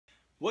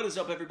What is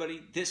up,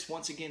 everybody? This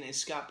once again is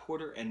Scott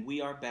Porter, and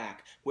we are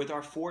back with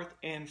our fourth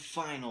and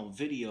final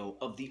video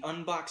of the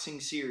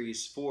unboxing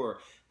series for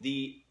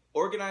the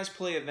organized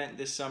play event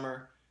this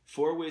summer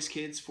for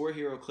WizKids, for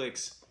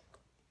HeroClix,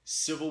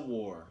 Civil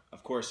War.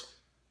 Of course,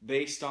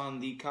 based on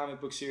the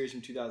comic book series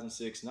from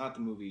 2006, not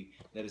the movie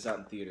that is out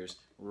in theaters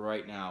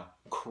right now,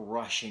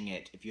 crushing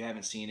it. If you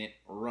haven't seen it,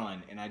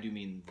 run, and I do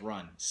mean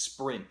run,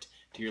 sprint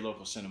to your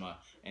local cinema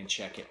and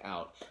check it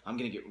out. I'm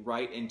going to get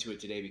right into it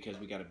today because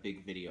we got a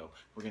big video.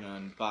 We're going to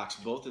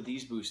unbox both of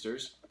these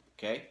boosters,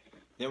 okay?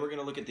 Then we're going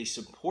to look at the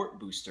support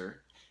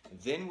booster.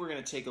 Then we're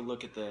going to take a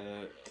look at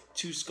the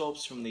two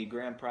sculpts from the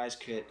grand prize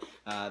kit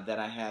that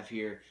I have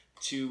here.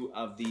 2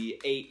 of the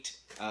 8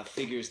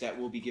 figures that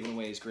will be given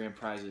away as grand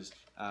prizes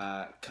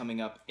coming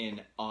up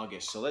in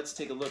August. So let's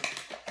take a look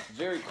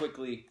very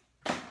quickly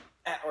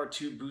at our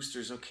 2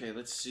 boosters. Okay,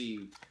 let's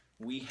see.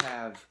 We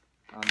have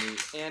on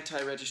the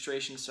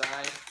anti-registration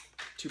side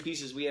 2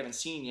 pieces we haven't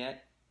seen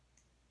yet.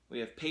 We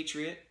have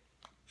Patriot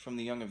from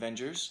the Young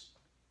Avengers.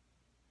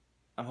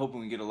 I'm hoping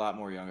we get a lot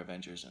more Young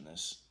Avengers in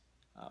this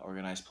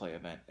organized play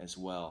event as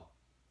well.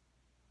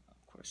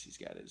 Of course, he's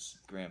got his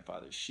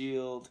grandfather's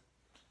shield.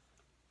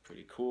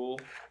 Pretty cool.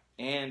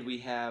 And we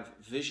have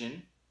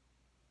Vision.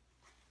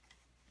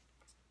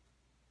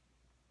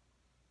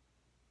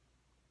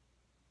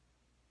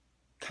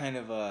 Kind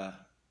of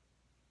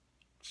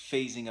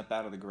phasing up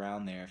out of the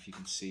ground there, if you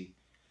can see.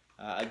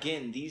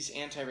 Again, these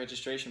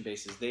anti-registration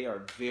bases, they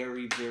are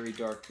very, very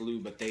dark blue,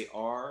 but they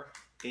are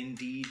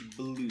indeed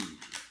blue.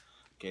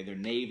 Okay, they're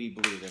navy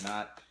blue. They're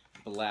not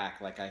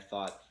black like I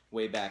thought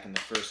way back in the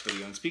first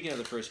video. And speaking of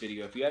the first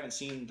video, if you haven't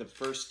seen the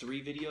first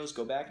 3 videos,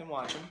 go back and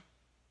watch them,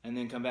 and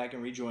then come back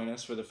and rejoin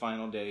us for the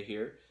final day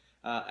here.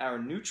 Our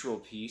neutral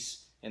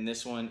piece, and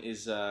this one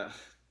is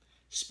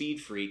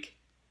Speed Freak,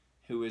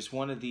 who is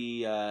one of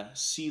the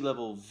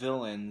C-level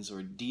villains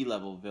or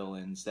D-level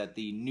villains that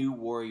the New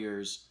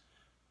Warriors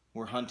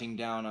were hunting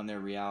down on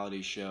their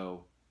reality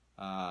show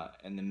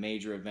and the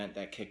major event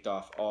that kicked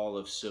off all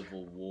of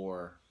Civil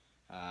War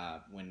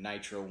when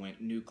Nitro went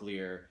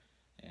nuclear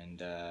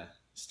and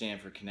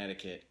Stamford,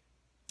 Connecticut,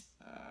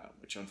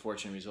 which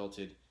unfortunately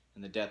resulted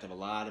in the death of a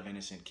lot of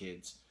innocent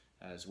kids,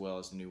 as well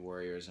as the New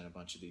Warriors and a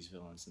bunch of these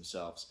villains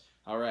themselves.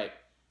 All right,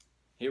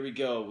 here we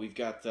go. We've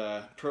got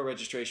pro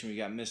registration. We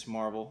got Miss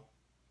Marvel,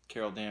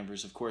 Carol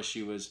Danvers. Of course,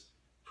 she was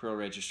pro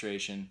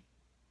registration.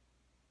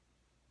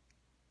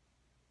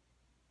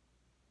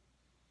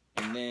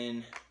 And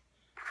then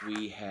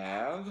we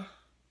have,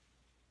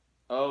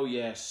 oh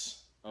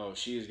yes, oh,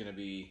 she is going to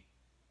be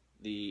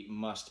the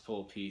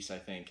must-pull piece, I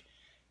think,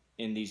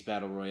 in these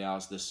Battle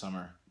Royales this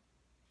summer.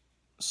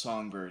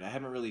 Songbird. I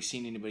haven't really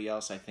seen anybody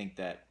else, I think,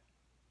 that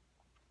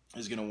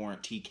is going to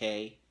warrant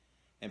TK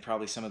and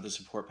probably some of the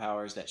support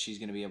powers that she's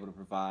going to be able to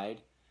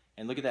provide.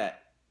 And look at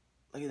that.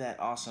 Look at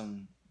that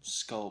awesome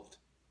sculpt.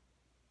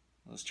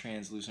 Those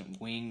translucent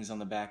wings on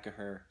the back of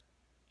her.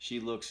 She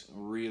looks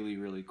really,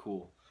 really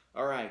cool.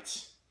 All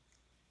right.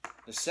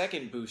 The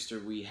second booster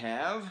we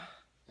have,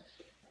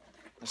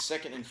 the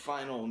second and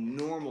final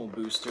normal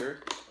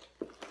booster.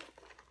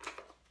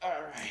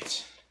 All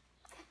right.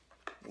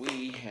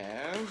 We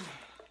have,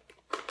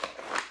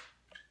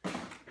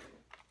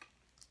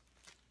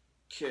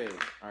 okay,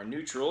 our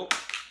neutral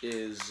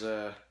is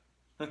the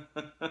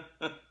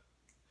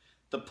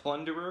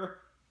Plunderer.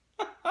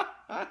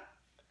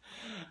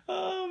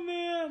 Oh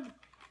man.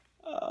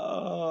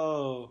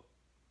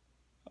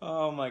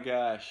 Oh my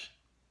gosh.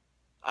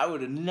 I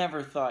would have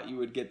never thought you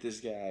would get this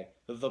guy,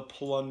 the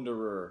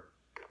Plunderer,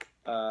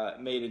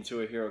 made into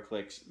a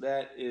HeroClix.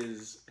 That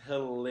is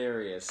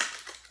hilarious.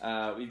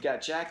 We've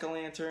got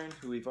Jack-o'-lantern,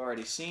 who we've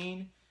already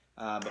seen,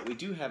 but we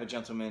do have a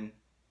gentleman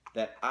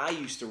that I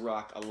used to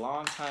rock a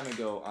long time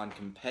ago on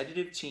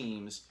competitive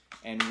teams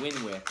and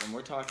win with, and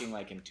we're talking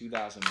like in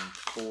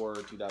 2004,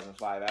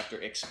 2005, after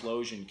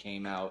Explosion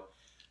came out.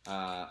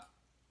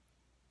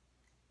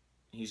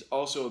 He's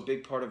also a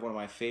big part of one of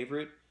my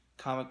favorite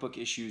comic book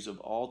issues of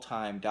all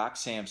time, Doc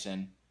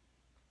Samson,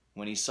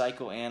 when he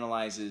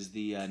psychoanalyzes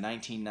the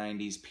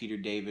 1990s Peter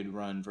David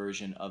run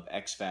version of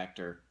X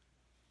Factor.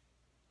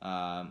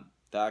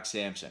 Doc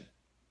Samson,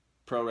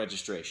 pro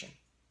registration,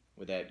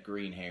 with that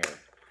green hair.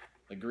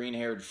 The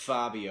green-haired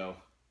Fabio,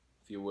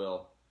 if you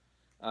will.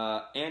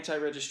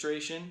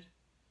 Anti-registration.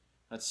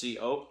 Let's see.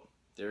 Oh,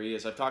 there he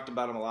is. I've talked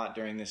about him a lot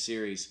during this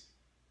series.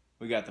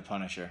 We got the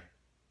Punisher.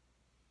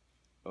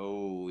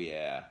 Oh,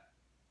 yeah.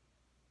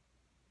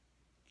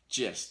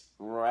 Just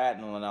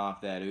rattling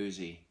off that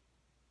Uzi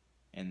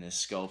in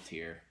this sculpt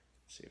here.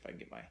 Let's see if I can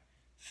get my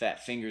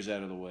fat fingers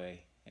out of the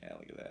way. Yeah,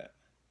 look at that.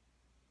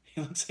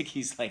 He looks like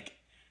he's like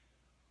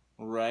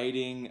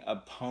riding a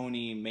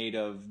pony made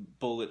of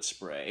bullet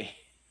spray.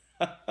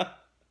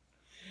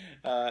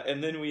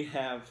 And then we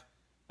have,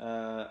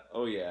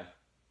 oh yeah,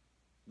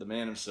 the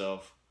man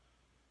himself,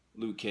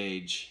 Luke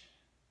Cage.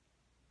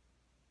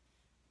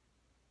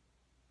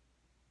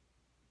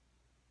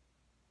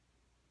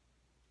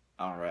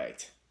 All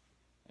right,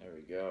 there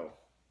we go.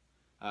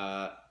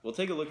 We'll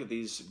take a look at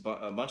these,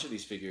 a bunch of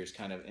these figures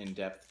kind of in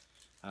depth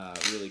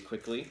really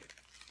quickly.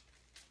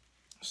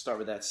 Start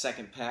with that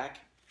second pack.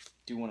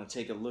 Do want to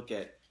take a look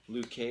at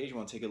Luke Cage.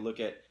 Want to take a look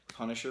at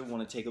Punisher.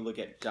 Want to take a look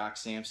at Doc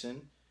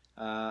Samson.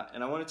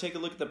 And I want to take a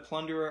look at the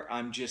Plunderer.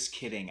 I'm just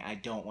kidding. I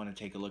don't want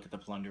to take a look at the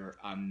Plunderer.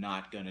 I'm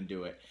not going to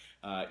do it.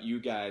 You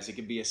guys, it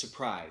could be a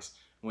surprise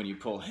when you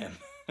pull him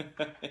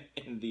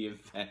in the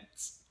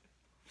events.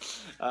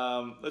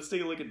 Let's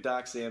take a look at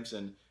Doc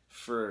Samson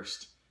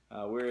first.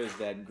 Where is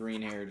that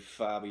green-haired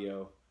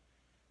Fabio?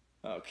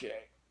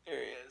 Okay, there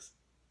he is.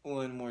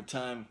 One more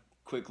time.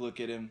 Quick look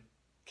at him.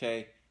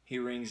 Okay, he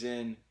rings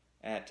in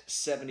at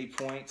 70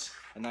 points.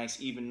 A nice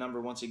even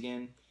number once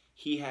again.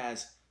 He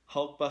has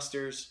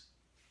Hulkbusters.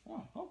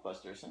 Oh,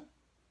 Hulkbusters, huh?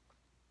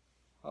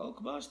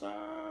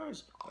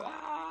 Hulkbusters!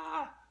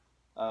 Ah!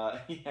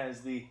 He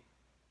has the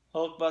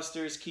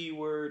Hulkbusters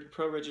keyword,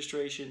 pro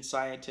registration,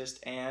 scientist,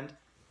 and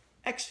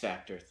X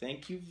Factor.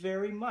 Thank you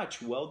very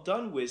much. Well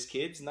done,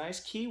 WizKids.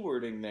 Nice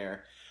keywording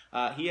there.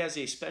 He has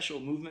a special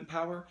movement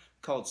power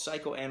called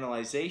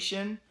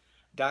Psychoanalyzation.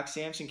 Doc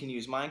Samson can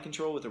use mind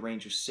control with a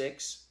range of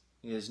 6.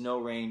 He has no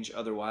range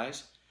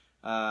otherwise.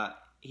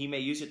 He may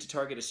use it to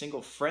target a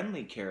single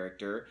friendly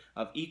character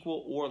of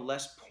equal or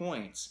less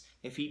points.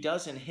 If he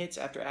does and hits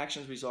after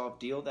actions resolve,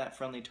 deal that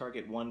friendly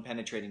target 1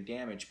 penetrating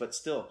damage. But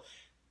still,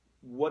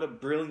 what a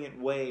brilliant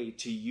way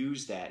to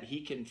use that.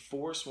 He can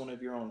force one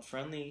of your own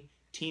friendly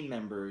team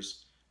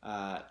members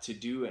to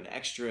do an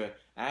extra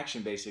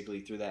action basically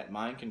through that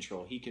mind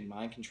control. He can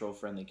mind control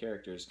friendly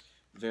characters.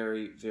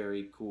 Very,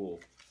 very cool.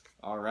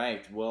 All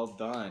right, well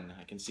done.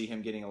 I can see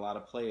him getting a lot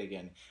of play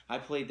again. I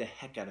played the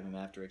heck out of him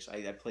after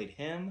I played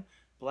him,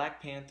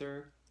 Black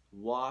Panther,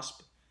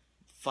 Wasp,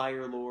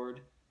 Firelord.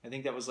 I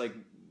think that was like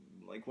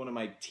one of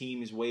my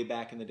teams way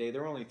back in the day.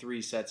 There were only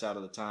 3 sets out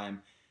of the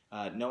time.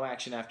 No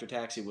action after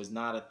Taxi was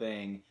not a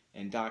thing,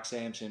 and Doc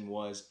Samson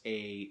was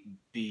a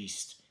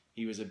beast.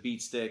 He was a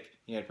beat stick.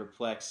 He had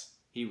Perplex.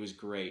 He was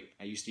great.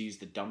 I used to use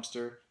the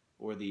dumpster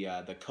or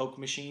the Coke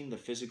machine, the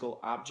physical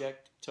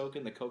object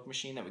token, the Coke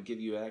machine that would give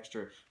you an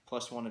extra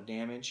 +1 of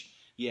damage.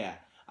 Yeah,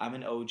 I'm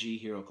an OG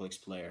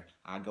HeroClix player.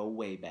 I go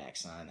way back,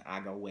 son. I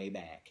go way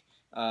back.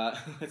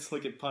 Let's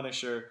look at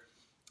Punisher.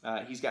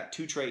 He's got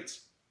 2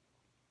 traits.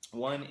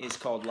 One is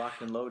called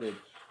Locked and Loaded.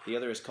 The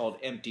other is called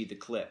Empty the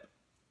Clip.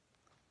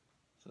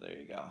 So there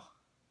you go.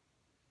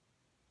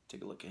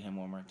 Take a look at him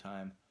one more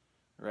time.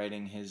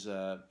 Riding his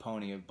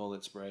pony of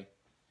bullet spray.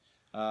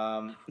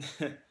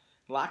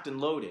 Locked and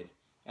Loaded.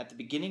 At the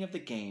beginning of the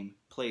game,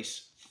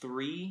 place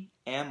 3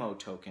 ammo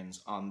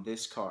tokens on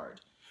this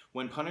card.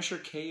 When Punisher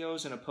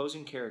KOs an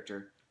opposing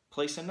character,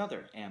 place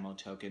another ammo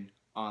token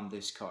on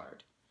this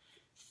card.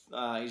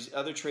 His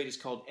other trait is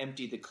called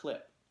Empty the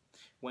Clip.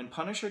 When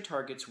Punisher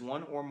targets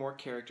 1 or more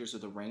characters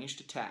with a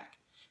ranged attack,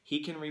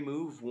 he can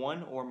remove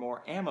 1 or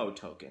more ammo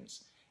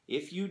tokens.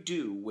 If you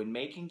do, when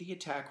making the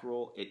attack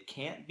roll, it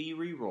can't be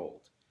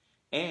re-rolled.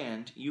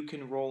 And you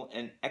can roll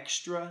an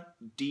extra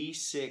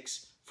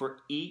D6 for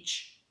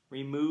each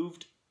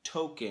removed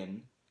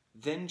token,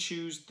 then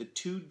choose the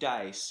 2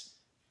 dice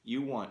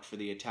you want for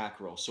the attack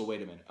roll. So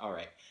wait a minute. All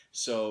right.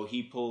 So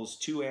he pulls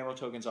 2 ammo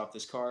tokens off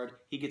this card.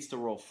 He gets to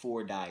roll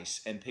 4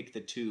 dice and pick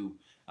the 2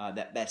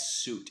 that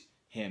best suit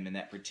him in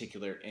that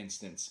particular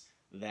instance.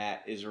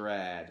 That is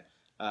rad.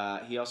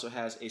 He also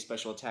has a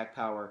special attack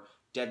power,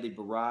 Deadly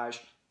Barrage.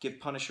 Give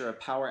Punisher a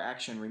power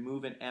action,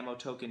 remove an ammo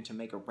token to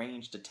make a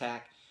ranged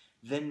attack,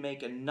 then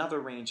make another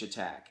ranged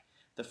attack.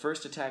 The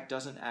first attack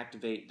doesn't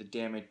activate the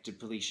damage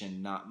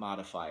depletion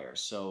modifier,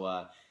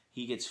 so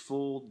he gets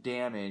full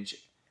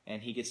damage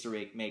and he gets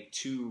to make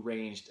 2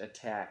 ranged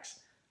attacks.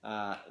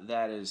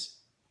 That is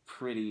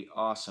pretty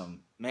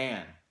awesome.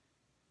 Man,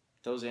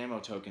 those ammo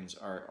tokens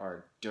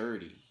are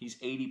dirty. He's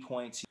 80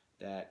 points.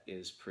 That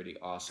is pretty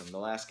awesome. The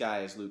last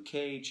guy is Luke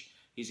Cage.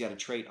 He's got a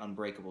trait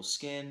Unbreakable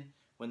Skin.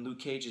 When Luke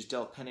Cage is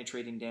dealt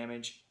penetrating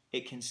damage,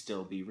 it can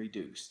still be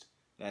reduced.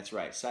 That's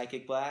right.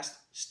 Psychic Blast,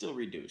 still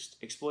reduced.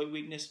 Exploit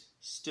Weakness,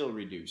 still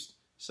reduced.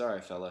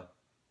 Sorry, fella.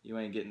 You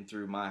ain't getting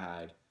through my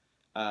hide.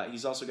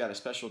 He's also got a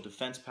special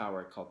defense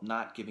power called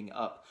Not Giving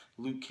Up.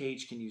 Luke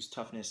Cage can use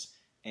Toughness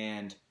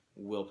and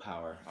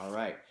Willpower. All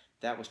right.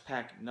 That was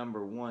pack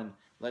number 1.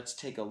 Let's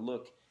take a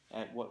look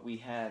at what we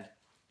had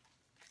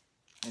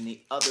in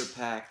the other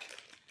pack.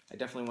 I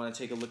definitely want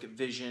to take a look at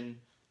Vision.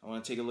 I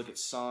want to take a look at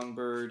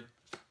Songbird.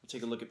 We'll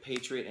take a look at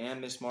Patriot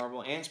and Miss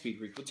Marvel and Speed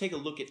Freak. We'll take a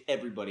look at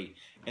everybody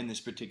in this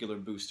particular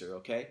booster,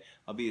 okay?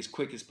 I'll be as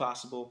quick as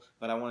possible,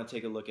 but I want to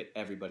take a look at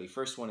everybody.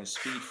 First one is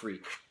Speed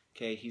Freak.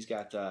 Okay, he's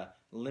got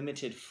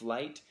Limited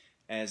Flight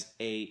as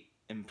a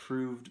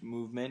improved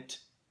movement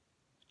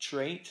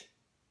trait.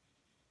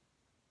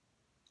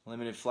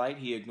 Limited Flight,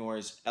 he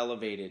ignores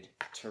elevated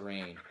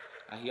terrain.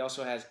 He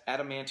also has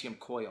Adamantium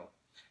Coil.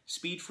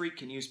 Speed Freak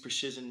can use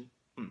Precision...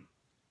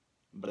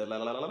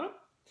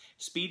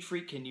 Speed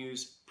Freak can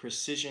use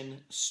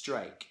Precision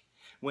Strike.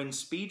 When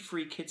Speed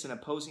Freak hits an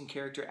opposing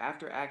character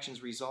after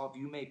actions resolve,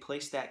 you may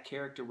place that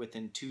character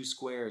within 2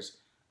 squares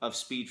of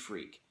Speed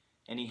Freak.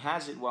 And he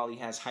has it while he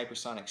has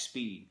hypersonic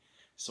speed.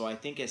 So I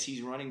think as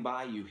he's running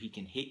by you, he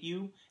can hit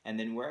you, and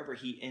then wherever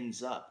he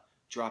ends up,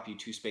 drop you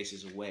 2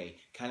 spaces away.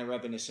 Kind of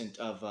reminiscent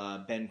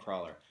of Ben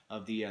Crawler,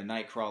 of the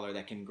Nightcrawler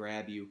that can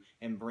grab you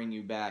and bring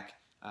you back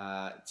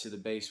to the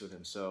base with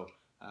him. So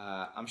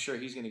I'm sure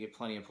he's going to get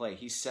plenty of play.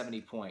 He's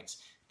 70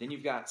 points. Then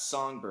you've got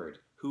Songbird,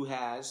 who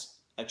has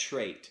a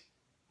trait,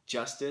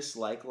 Justice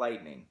Like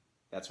Lightning.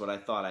 That's what I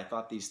thought. I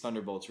thought these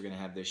Thunderbolts were going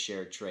to have this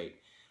shared trait.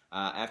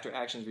 After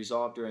actions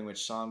resolved during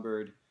which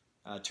Songbird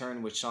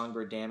turn which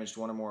Songbird damaged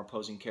one or more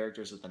opposing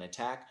characters with an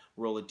attack,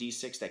 roll a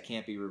d6 that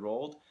can't be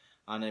rerolled.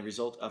 On a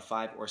result of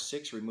 5 or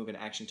 6, remove an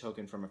action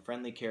token from a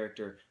friendly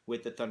character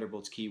with the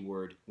Thunderbolts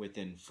keyword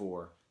within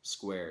 4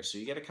 squares. So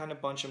you got to kind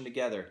of bunch them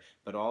together.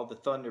 But all the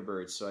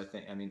Thunderbirds,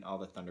 all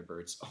the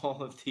Thunderbirds,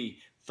 all of the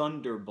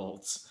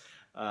Thunderbolts,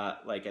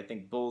 like I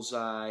think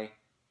Bullseye,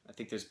 I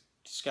think there's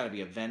got to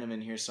be a Venom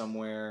in here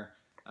somewhere,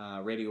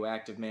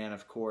 Radioactive Man,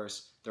 of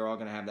course. They're all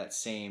going to have that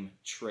same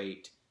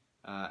trait.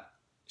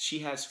 She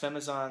has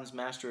Femazon's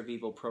Master of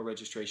Evil, Pro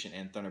Registration,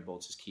 and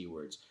Thunderbolts as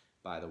keywords,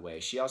 by the way.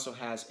 She also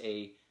has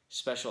a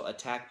special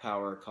attack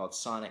power called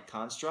Sonic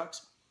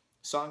Constructs.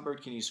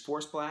 Songbird can use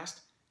Force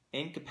Blast,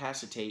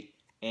 Incapacitate,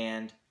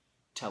 and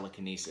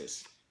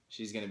Telekinesis.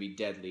 She's going to be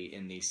deadly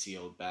in these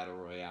sealed Battle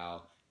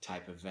Royale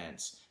type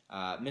events.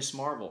 Miss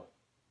Marvel.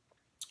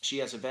 She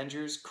has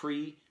Avengers,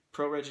 Kree,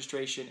 Pro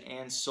Registration,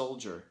 and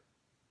Soldier.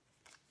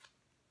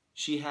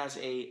 She has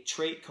a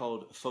trait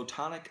called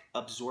Photonic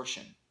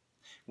Absorption.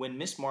 When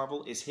Miss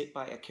Marvel is hit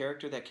by a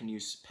character that can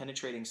use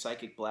Penetrating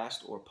Psychic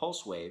Blast or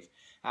Pulse Wave,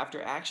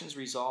 after actions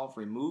resolve,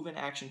 remove an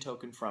action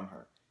token from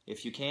her.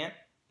 If you can't,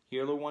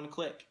 heal her 1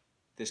 click.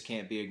 This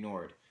can't be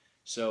ignored.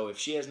 So if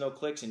she has no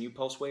clicks and you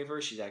Pulse Wave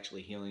her, she's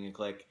actually healing a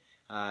click.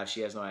 If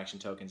she has no action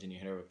tokens and you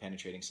hit her with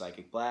Penetrating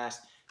Psychic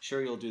Blast,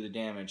 sure, you'll do the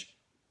damage.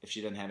 If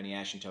she doesn't have any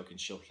action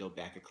tokens, she'll heal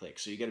back a click.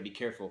 So you got to be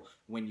careful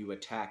when you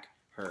attack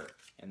her.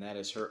 And that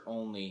is her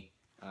only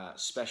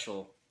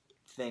special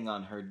thing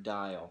on her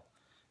dial.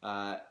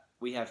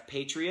 We have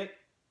Patriot.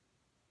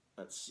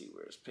 Let's see,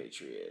 where's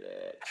Patriot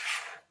at?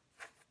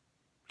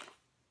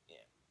 Yeah.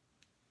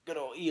 Good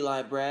old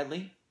Eli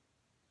Bradley.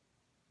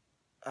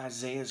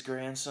 Isaiah's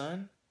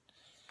grandson.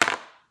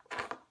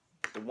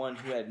 The one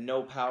who had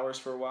no powers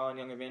for a while in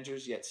Young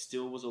Avengers, yet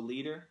still was a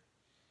leader.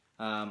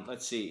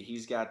 Let's see,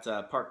 he's got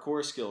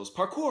parkour skills.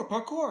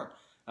 Parkour!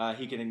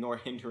 He can ignore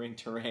hindering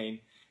terrain.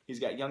 He's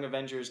got Young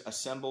Avengers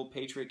Assemble.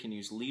 Patriot can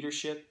use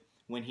leadership.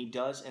 When he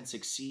does and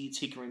succeeds,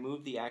 he can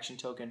remove the action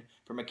token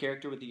from a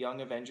character with the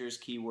Young Avengers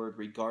keyword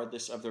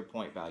regardless of their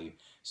point value.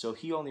 So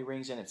he only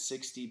rings in at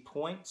 60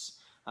 points,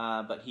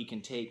 but he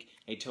can take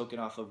a token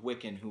off of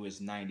Wiccan, who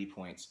is 90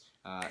 points.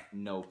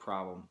 No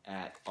problem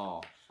at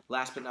all.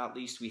 Last but not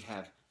least, we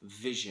have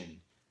Vision.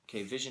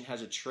 Okay, Vision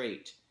has a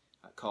trait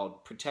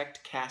called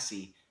Protect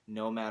Cassie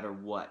No Matter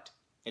What.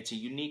 It's a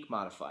unique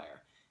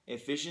modifier.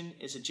 If Vision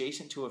is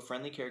adjacent to a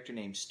friendly character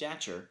named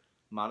Stature,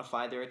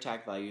 modify their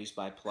attack values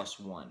by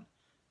 +1.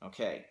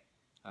 Okay.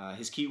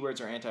 His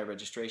keywords are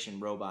Anti-Registration,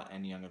 Robot,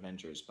 and Young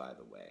Avengers, by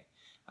the way.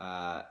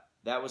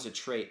 That was a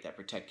trait that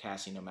Protect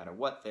Cassie No Matter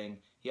What thing.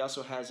 He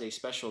also has a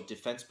special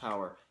defense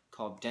power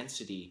called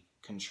Density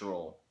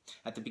Control.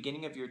 At the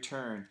beginning of your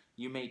turn,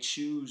 you may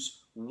choose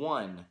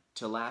 1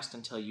 to last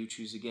until you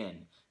choose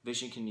again.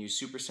 Vision can use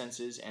Super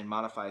Senses and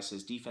modifies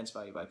his defense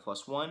value by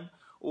 +1,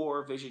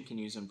 or Vision can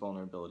use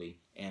Invulnerability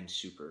and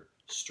Super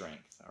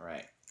Strength.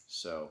 Alright,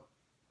 so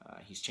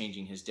he's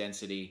changing his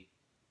density.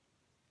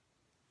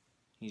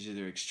 He's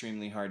either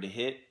extremely hard to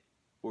hit,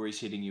 or he's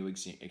hitting you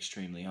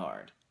extremely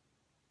hard.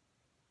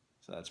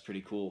 So that's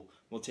pretty cool.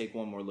 We'll take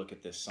one more look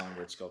at this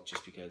Songbird sculpt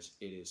just because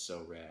it is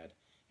so rad.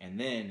 And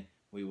then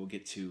we will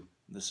get to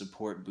the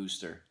support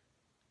booster.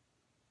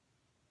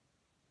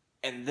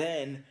 And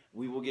then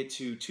we will get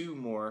to 2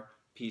 more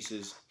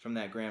pieces from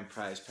that grand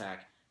prize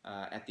pack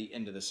at the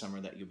end of the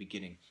summer that you'll be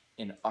getting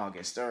in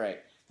August. All right,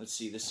 let's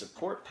see. The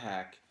support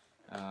pack,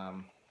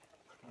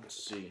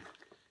 let's see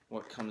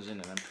what comes in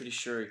it. I'm pretty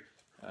sure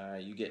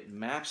you get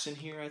maps in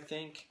here, I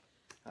think.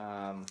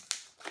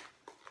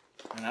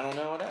 And I don't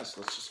know what else.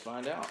 Let's just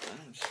find out.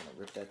 I'm just going to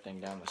rip that thing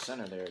down the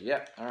center there.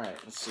 Yep, all right,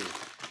 let's see.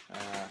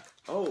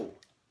 Oh,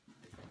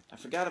 I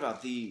forgot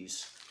about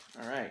these.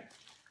 All right,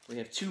 we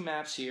have 2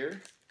 maps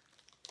here.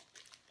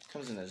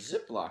 Comes in a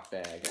Ziploc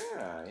bag.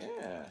 Ah,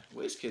 yeah.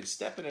 WizKids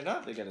stepping it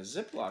up. They got a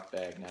Ziploc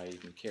bag now you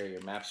can carry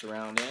your maps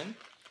around in.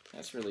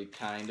 That's really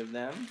kind of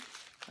them.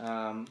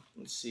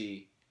 Let's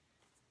see.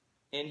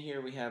 In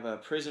here we have a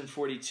Prison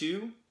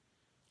 42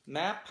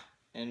 map,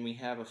 and we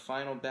have a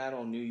Final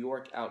Battle New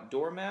York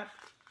outdoor map.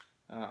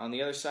 On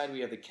the other side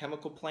we have the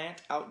Chemical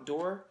Plant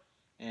outdoor,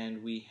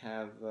 and we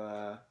have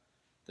the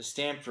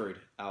Stamford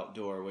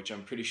outdoor, which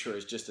I'm pretty sure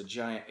is just a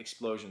giant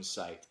explosion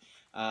site.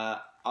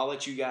 I'll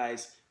let you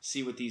guys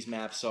see what these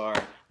maps are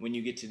when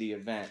you get to the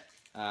event.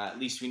 At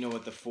least we know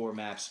what the 4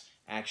 maps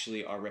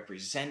actually are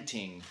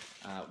representing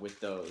with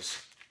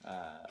those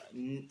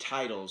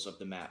titles of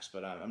the maps,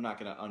 but I'm not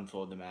going to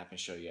unfold the map and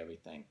show you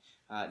everything.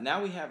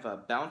 Now we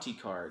have bounty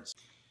cards,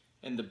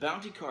 and the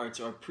bounty cards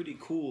are pretty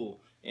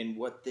cool in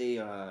what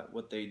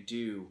they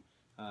do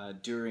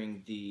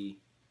during the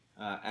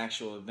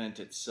actual event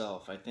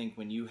itself. I think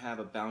when you have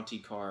a bounty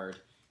card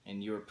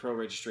and you're pro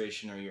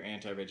registration or you're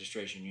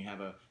anti-registration, you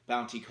have a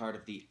bounty card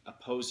of the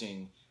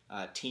opposing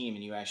team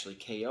and you actually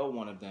KO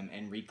one of them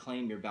and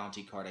reclaim your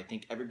bounty card. I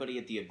think everybody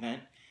at the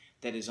event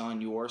that is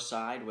on your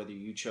side, whether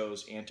you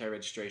chose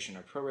anti-registration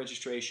or pro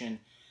registration,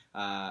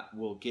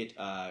 will get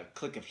a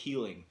click of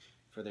healing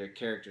for their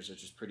characters,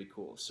 which is pretty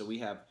cool. So we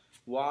have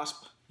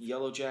Wasp,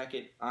 Yellow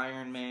Jacket,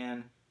 Iron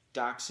Man,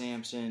 Doc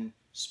Samson,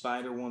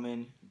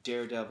 Spider-Woman,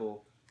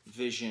 Daredevil,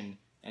 Vision,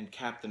 and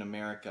Captain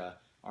America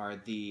are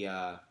the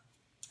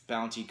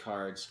bounty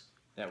cards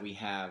that we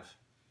have.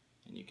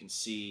 And you can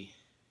see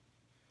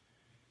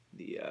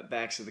the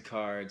backs of the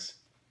cards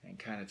and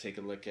kind of take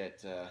a look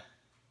at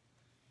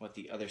what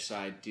the other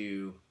side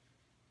do.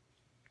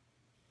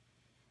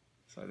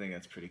 So I think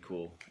that's pretty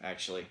cool,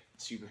 actually.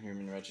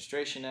 Superhuman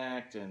Registration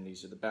Act, and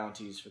these are the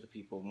bounties for the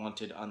people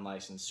wanted,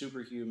 unlicensed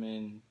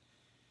superhuman.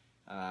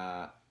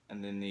 And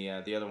then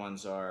the other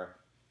ones are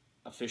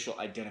official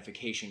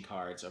identification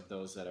cards of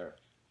those that are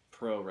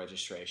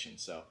pro-registration.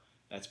 So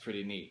that's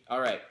pretty neat.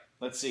 All right,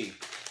 let's see.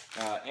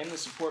 In the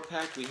support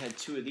pack, we had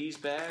 2 of these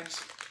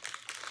bags,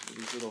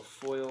 these little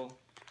foil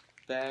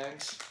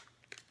bags.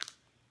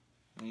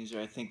 And these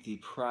are, I think, the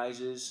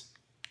prizes,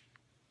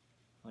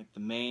 like the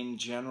main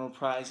general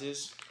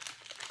prizes.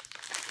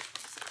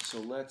 So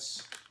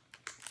let's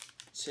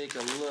take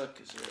a look.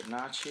 Is there a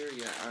notch here?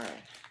 Yeah, all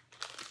right.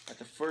 At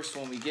the first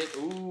one we get,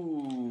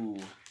 ooh,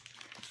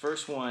 the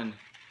first one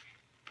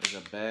is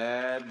a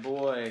bad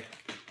boy,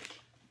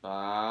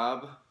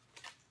 Bob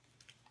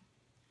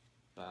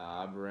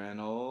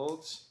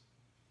Reynolds.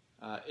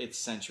 It's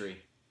Sentry,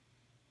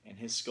 and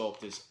his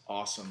sculpt is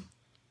awesome.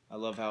 I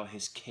love how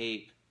his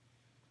cape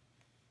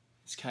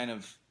is kind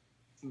of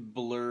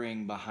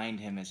blurring behind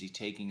him as he's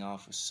taking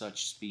off with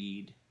such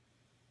speed.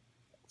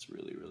 It's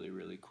really, really,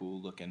 really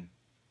cool looking.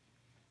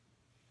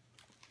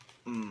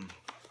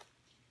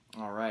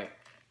 All right.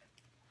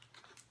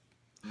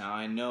 Now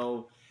I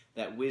know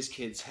that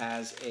WizKids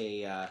has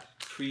a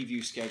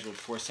preview scheduled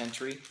for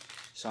Sentry,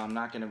 so I'm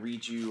not going to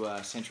read you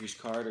Sentry's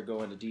card or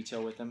go into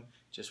detail with him.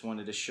 Just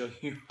wanted to show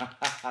you.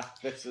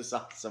 This is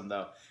awesome,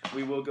 though.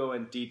 We will go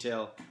in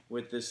detail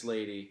with this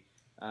lady.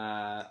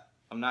 I'm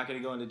not going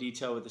to go into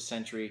detail with the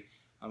Sentry.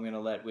 I'm going to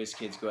let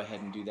WizKids go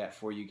ahead and do that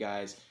for you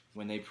guys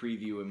when they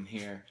preview him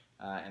here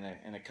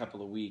in a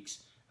couple of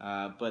weeks.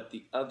 But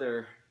the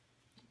other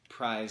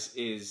prize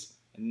is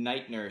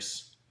Night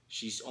Nurse.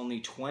 She's only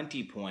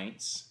 20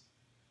 points.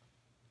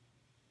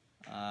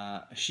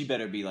 She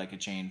better be like a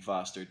Jane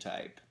Foster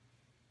type.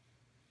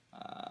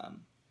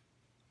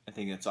 I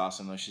think that's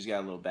awesome, though. She's got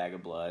a little bag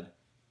of blood.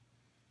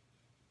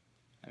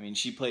 I mean,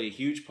 she played a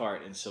huge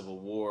part in Civil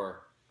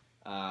War,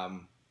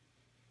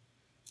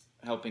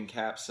 helping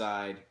Cap's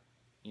side,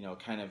 you know,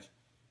 kind of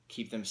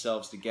keep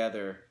themselves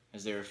together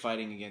as they were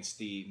fighting against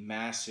the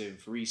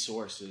massive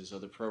resources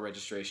of the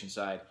pro-registration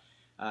side.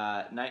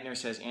 Night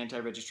Nurse has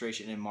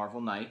anti-registration in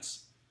Marvel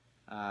Knights.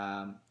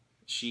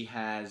 She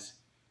has,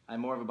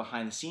 I'm more of a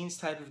behind-the-scenes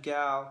type of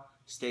gal.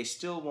 Stay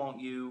still, won't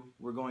you?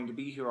 We're going to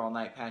be here all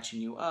night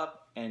patching you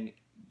up, and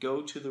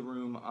go to the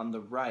room on the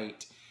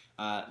right.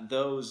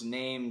 Those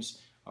names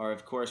are,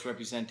 of course,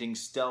 representing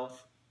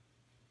stealth,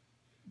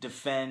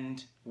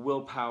 defend,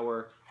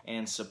 willpower,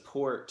 and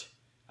support.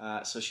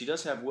 So she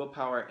does have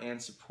willpower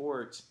and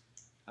support,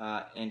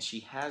 and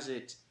she has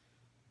it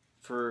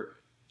for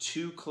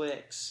 2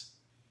 clicks.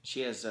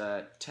 She has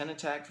a 10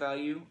 attack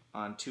value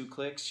on 2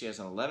 clicks. She has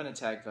an 11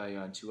 attack value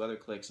on 2 other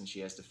clicks, and she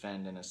has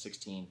defend and a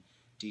 16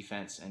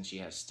 defense, and she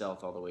has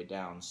stealth all the way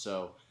down.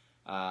 So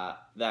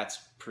that's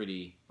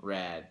pretty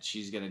rad.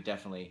 She's going to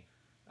definitely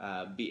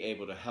be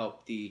able to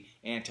help the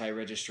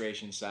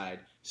anti-registration side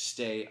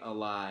stay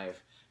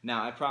alive.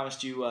 Now, I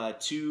promised you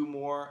 2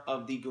 more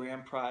of the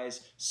grand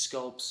prize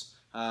sculpts.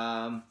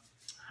 I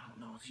don't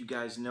know if you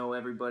guys know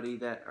everybody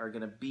that are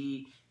going to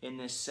be in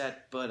this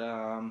set, but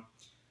I'm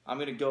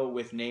going to go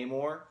with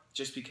Namor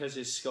just because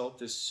his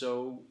sculpt is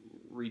so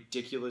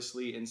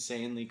ridiculously,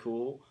 insanely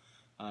cool.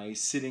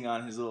 He's sitting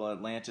on his little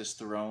Atlantis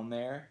throne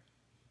there,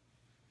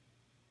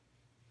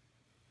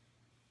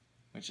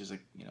 which is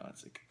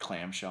it's like a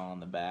clamshell on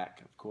the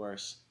back, of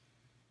course.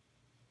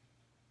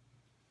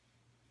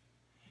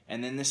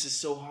 And then this is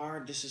so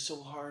hard. This is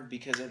so hard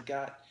because I've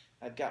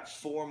got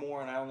 4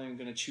 more, and I'm only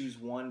going to choose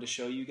 1 to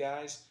show you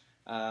guys.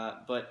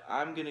 But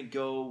I'm going to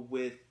go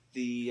with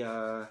the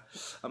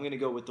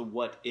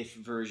what if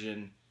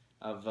version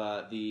of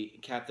the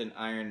Captain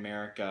Iron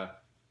America,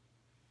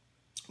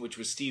 which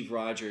was Steve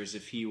Rogers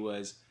if he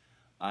was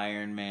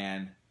Iron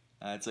Man.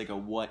 It's like a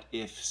what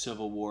if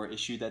Civil War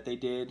issue that they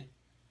did,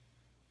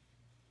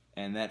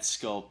 and that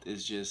sculpt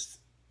is just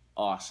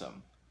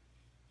awesome.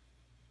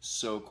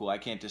 So cool. I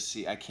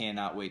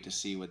cannot wait to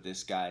see what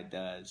this guy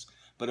does.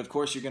 But of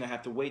course, you're going to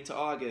have to wait to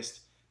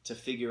August to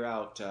figure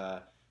out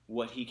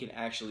what he can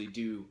actually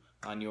do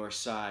on your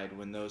side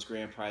when those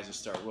grand prizes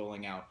start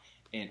rolling out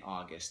in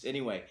August.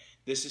 Anyway,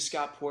 this is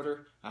Scott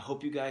Porter. I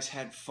hope you guys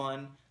had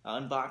fun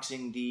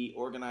unboxing the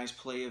organized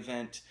play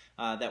event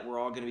that we're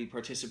all going to be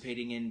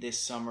participating in this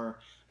summer.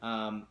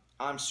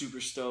 I'm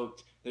super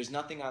stoked. There's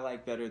nothing I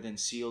like better than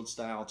sealed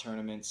style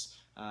tournaments.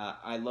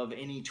 I love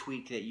any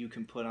tweak that you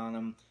can put on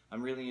them.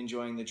 I'm really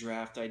enjoying the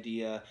draft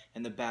idea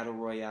and the battle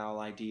royale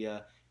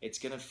idea. It's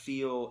going to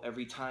feel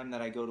every time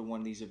that I go to one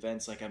of these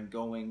events like I'm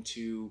going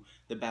to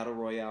the battle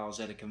royales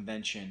at a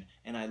convention,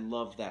 and I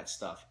love that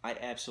stuff. I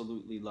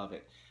absolutely love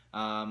it.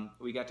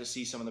 We got to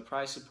see some of the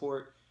prize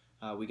support.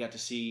 We got to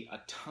see a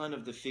ton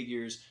of the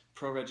figures,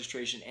 pro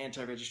registration,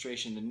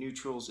 anti-registration, the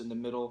neutrals in the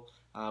middle.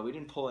 We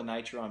didn't pull a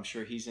Nitro. I'm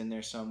sure he's in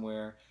there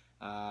somewhere.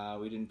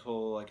 We didn't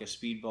pull like a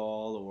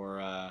Speedball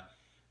or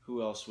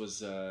who else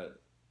was...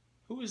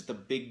 who was the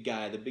big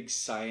guy, the big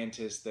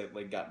scientist that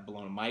like got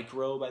blown?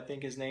 Microbe, I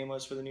think his name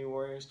was for the New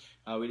Warriors.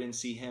 We didn't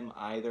see him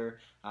either.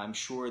 I'm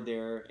sure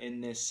they're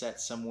in this set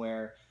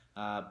somewhere.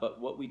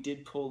 But what we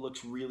did pull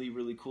looks really,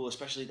 really cool,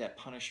 especially that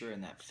Punisher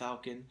and that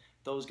Falcon.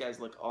 Those guys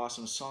look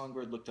awesome.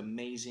 Songbird looked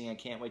amazing. I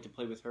can't wait to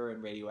play with her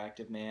and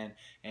Radioactive Man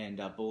and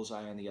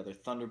Bullseye and the other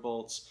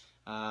Thunderbolts.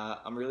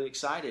 I'm really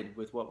excited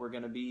with what we're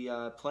going to be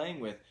playing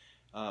with.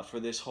 For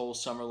this whole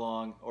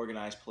summer-long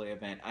organized play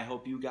event. I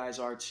hope you guys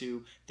are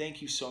too.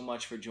 Thank you so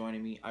much for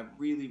joining me. I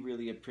really,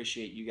 really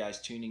appreciate you guys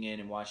tuning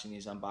in and watching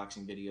these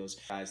unboxing videos.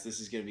 Guys,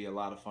 this is going to be a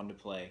lot of fun to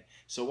play.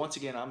 So once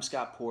again, I'm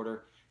Scott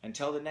Porter.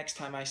 Until the next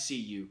time I see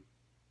you,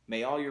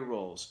 may all your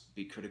rolls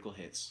be critical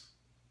hits.